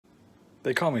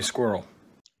They call me Squirrel.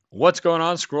 What's going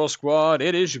on, Squirrel Squad?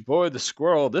 It is your boy, the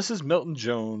Squirrel. This is Milton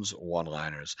Jones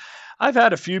One-Liners. I've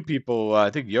had a few people, I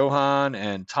think Johan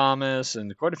and Thomas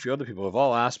and quite a few other people have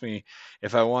all asked me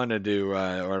if I wanted to,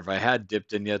 or if I had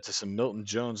dipped in yet to some Milton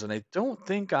Jones, and I don't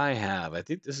think I have. I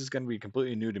think this is going to be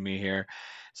completely new to me here.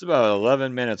 It's about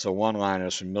 11 minutes of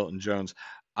one-liners from Milton Jones.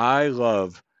 I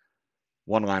love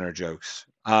one-liner jokes.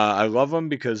 I love them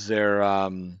because they're...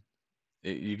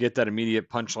 you get that immediate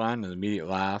punchline and immediate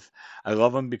laugh. I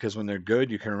love them because when they're good,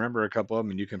 you can remember a couple of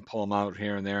them and you can pull them out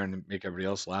here and there and make everybody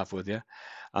else laugh with you.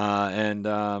 And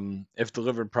if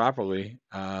delivered properly,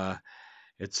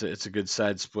 it's a good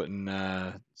side splitting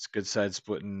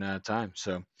time.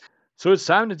 So it's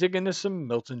time to dig into some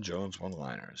Milton Jones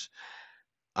one-liners.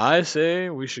 I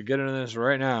say we should get into this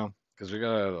right now because we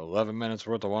got 11 minutes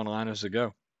worth of one-liners to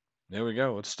go. There we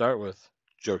go. Let's start with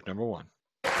joke number one.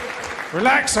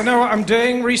 Relax, I know what I'm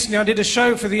doing. Recently I did a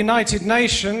show for the United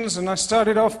Nations and I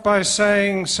started off by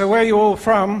saying, so where are you all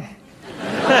from?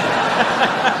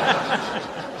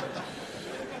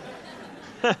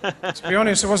 To be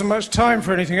honest, there wasn't much time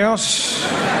for anything else.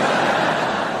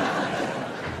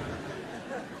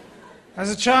 As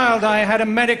a child, I had a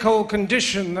medical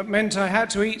condition that meant I had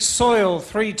to eat soil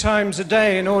 3 times a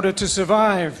day in order to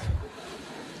survive.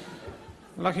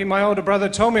 Lucky my older brother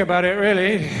told me about it,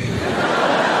 really.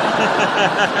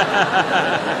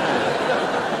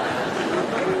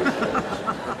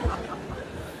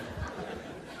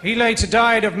 He later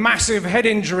died of massive head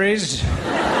injuries.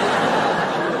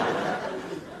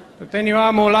 But then you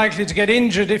are more likely to get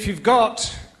injured if you've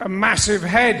got a massive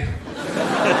head.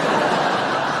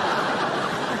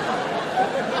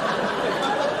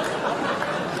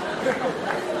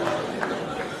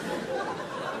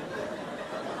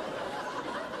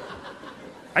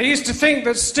 I used to think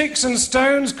that sticks and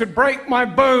stones could break my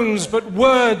bones, but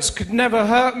words could never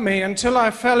hurt me until I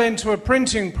fell into a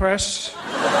printing press.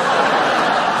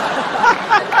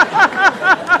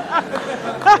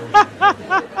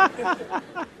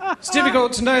 It's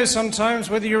difficult to know sometimes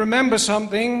whether you remember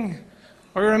something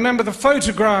or you remember the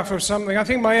photograph of something. I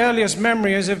think my earliest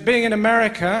memory is of being in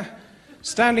America,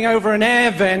 standing over an air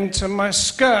vent and my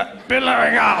skirt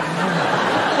billowing up.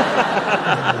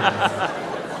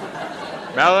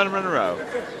 Marilyn Monroe.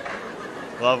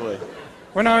 Lovely.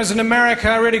 When I was in America,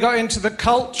 I really got into the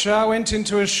culture. I went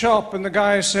into a shop and the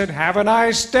guy said, "Have a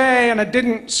nice day," and I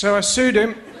didn't, so I sued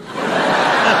him.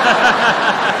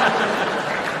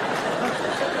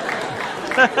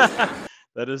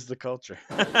 That is the culture.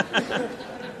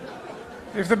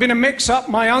 If there'd been a mix-up,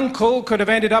 my uncle could have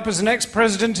ended up as an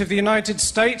ex-president of the United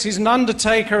States. He's an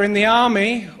undertaker in the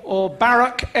army, or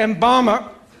Barack Obama.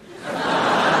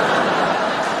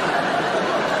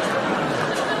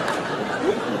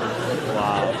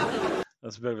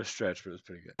 That's a bit of a stretch, but it was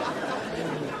pretty good.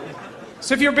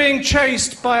 So if you're being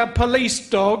chased by a police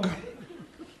dog,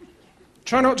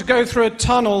 try not to go through a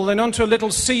tunnel, then onto a little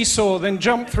seesaw, then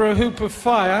jump through a hoop of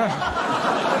fire.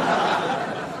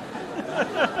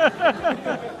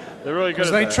 They're really good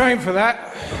at that. Because they train for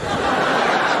that.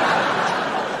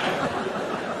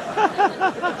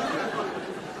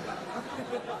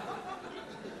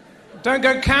 Don't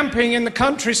go camping in the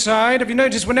countryside. Have you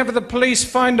noticed whenever the police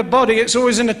find a body, it's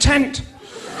always in a tent?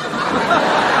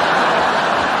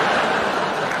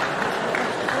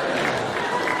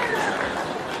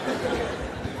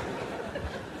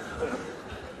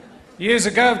 Years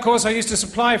ago, of course, I used to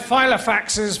supply filer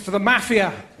faxes for the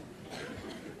mafia.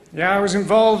 Yeah, I was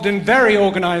involved in very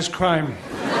organized crime.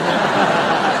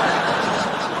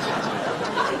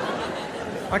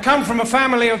 I come from a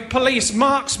family of police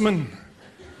marksmen.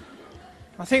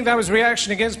 I think that was a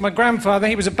reaction against my grandfather.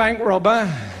 He was a bank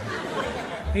robber.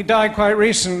 He died quite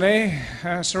recently,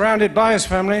 surrounded by his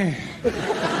family.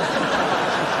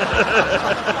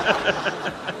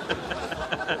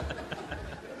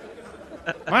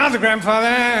 My other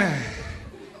grandfather,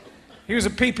 he was a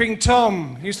peeping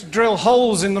Tom. He used to drill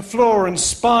holes in the floor and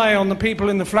spy on the people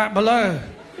in the flat below.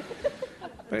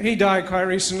 But he died quite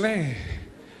recently.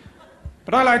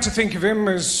 But I like to think of him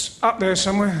as up there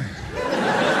somewhere.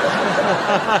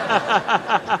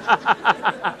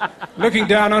 Looking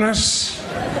down on us.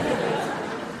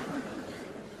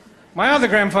 My other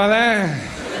grandfather,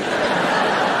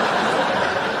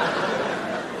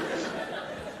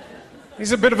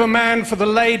 he's a bit of a man for the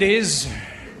ladies.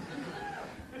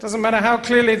 Doesn't matter how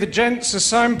clearly the gents are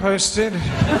signposted.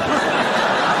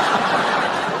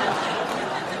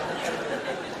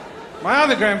 My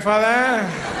other grandfather,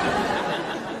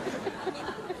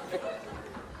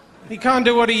 he can't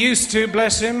do what he used to,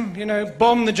 bless him. You know,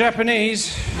 bomb the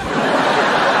Japanese.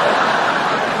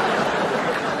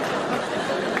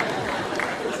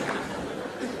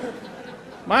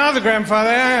 My other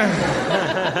grandfather,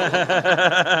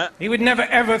 he would never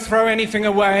ever throw anything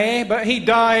away, but he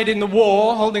died in the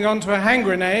war holding on to a hand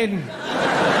grenade.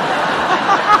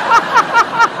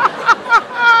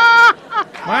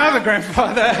 My other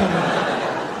grandfather,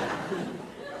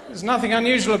 there's nothing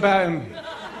unusual about him.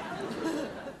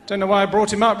 Don't know why I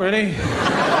brought him up, really.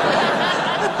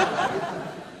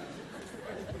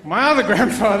 My other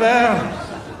grandfather,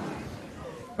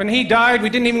 when he died, we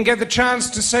didn't even get the chance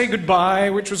to say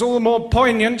goodbye, which was all the more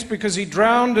poignant because he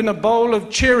drowned in a bowl of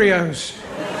Cheerios.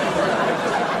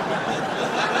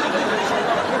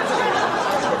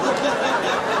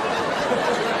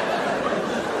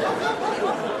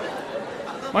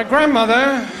 My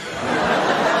grandmother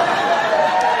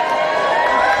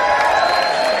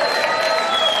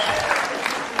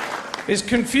is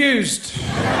confused.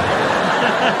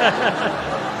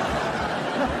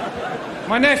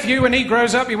 My nephew, when he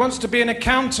grows up, he wants to be an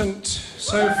accountant,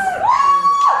 so...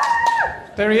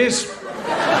 There he is.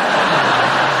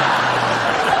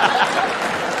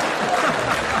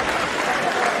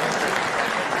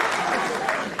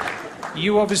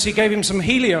 You obviously gave him some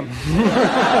helium.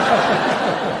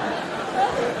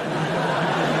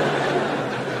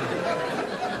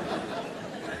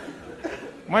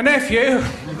 My nephew,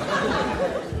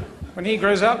 when he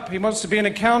grows up, he wants to be an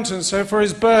accountant, so for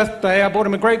his birthday, I bought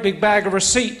him a great big bag of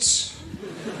receipts.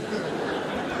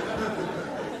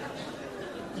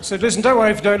 I said, listen, don't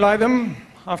worry if you don't like them.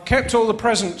 I've kept all the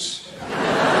presents.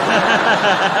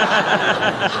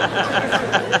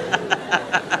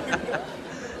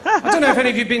 I don't know if any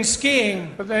of you have been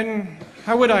skiing, but then,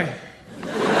 how would I?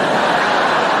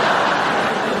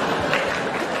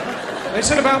 They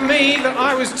said about me that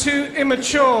I was too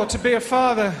immature to be a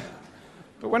father.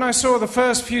 But when I saw the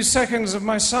first few seconds of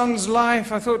my son's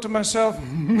life, I thought to myself,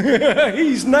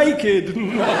 he's naked.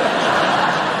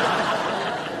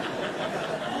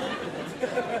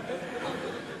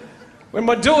 When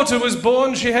my daughter was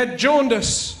born, she had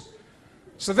jaundice.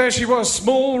 So there she was,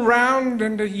 small, round,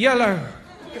 and yellow.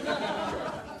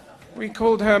 We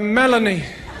called her Melanie.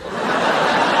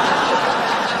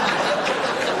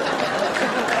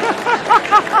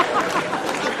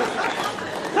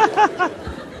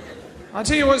 I'll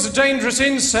tell you what's a dangerous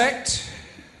insect.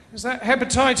 Is that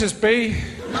hepatitis B?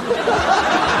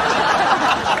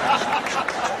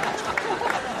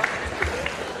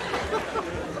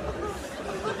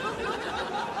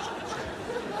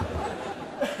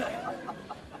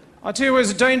 I'll tell you where's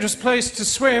a dangerous place to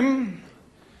swim.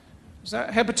 Is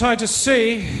that hepatitis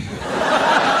C?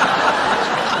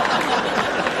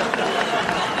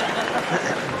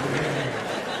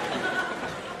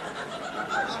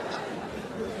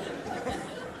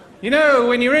 You know,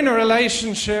 when you're in a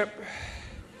relationship,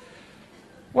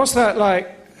 what's that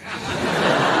like?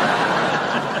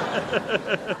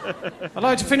 I'd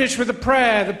like to finish with the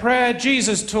prayer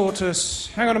Jesus taught us.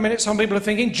 Hang on a minute, some people are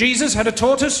thinking, Jesus had a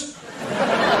tortoise?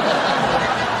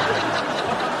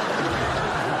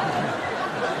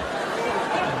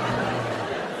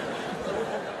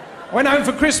 Went home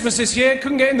for Christmas this year,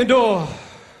 couldn't get in the door.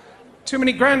 Too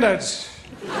many granddads.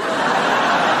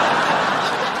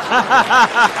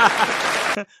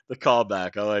 The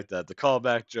callback, I like that. The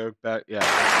callback joke back, yeah.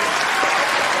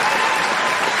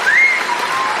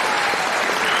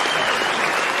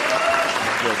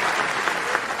 Good.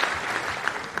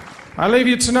 I leave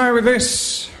you tonight with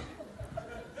this.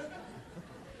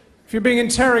 If you're being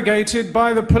interrogated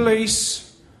by the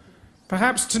police,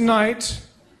 perhaps tonight,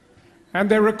 and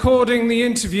they're recording the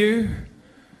interview,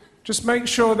 just make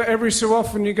sure that every so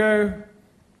often you go,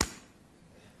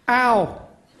 ow.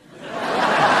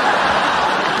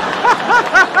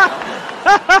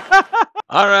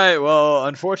 All right, well,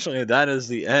 unfortunately, that is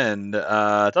the end.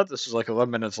 I thought this was like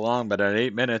 11 minutes long, but at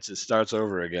 8 minutes, it starts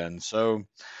over again. So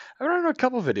I've done a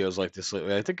couple videos like this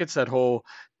lately. I think it's that whole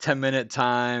 10-minute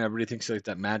time. Everybody thinks like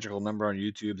that magical number on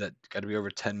YouTube that got to be over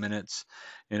 10 minutes,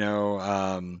 you know.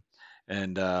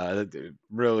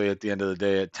 Really, at the end of the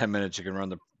day, at 10 minutes, you can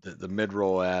run the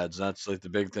mid-roll ads. That's like the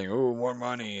big thing. Oh, more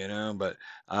money, you know. But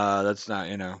that's not,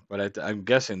 you know. But I'm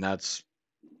guessing that's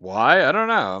why. I don't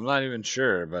know. I'm not even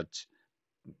sure, but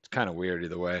it's kind of weird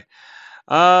either way.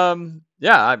 Yeah,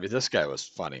 I mean, this guy was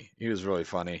funny. He was really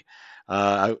funny.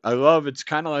 I love, it's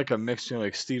kind of like a mix between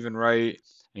like Stephen Wright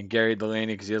and Gary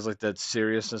Delaney, because he has like that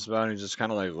seriousness about him. He's just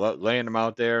kind of like laying them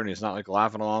out there, and he's not like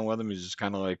laughing along with them. He's just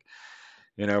kind of like,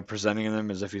 you know, presenting them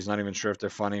as if he's not even sure if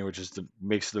they're funny, which is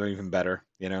makes them even better,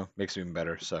 you know, makes them even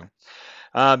better. So,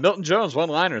 Milton Jones,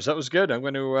 one-liners, that was good. I'm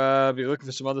going to be looking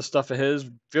for some other stuff of his.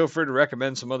 Feel free to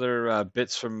recommend some other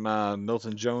bits from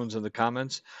Milton Jones in the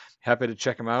comments. Happy to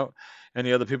check them out.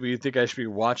 Any other people you think I should be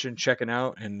watching, checking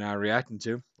out, and reacting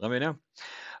to, let me know.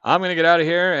 I'm going to get out of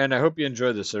here, and I hope you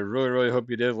enjoyed this. I really, really hope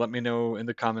you did. Let me know in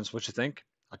the comments what you think.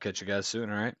 I'll catch you guys soon,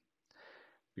 all right?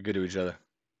 Be good to each other.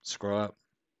 Scroll up.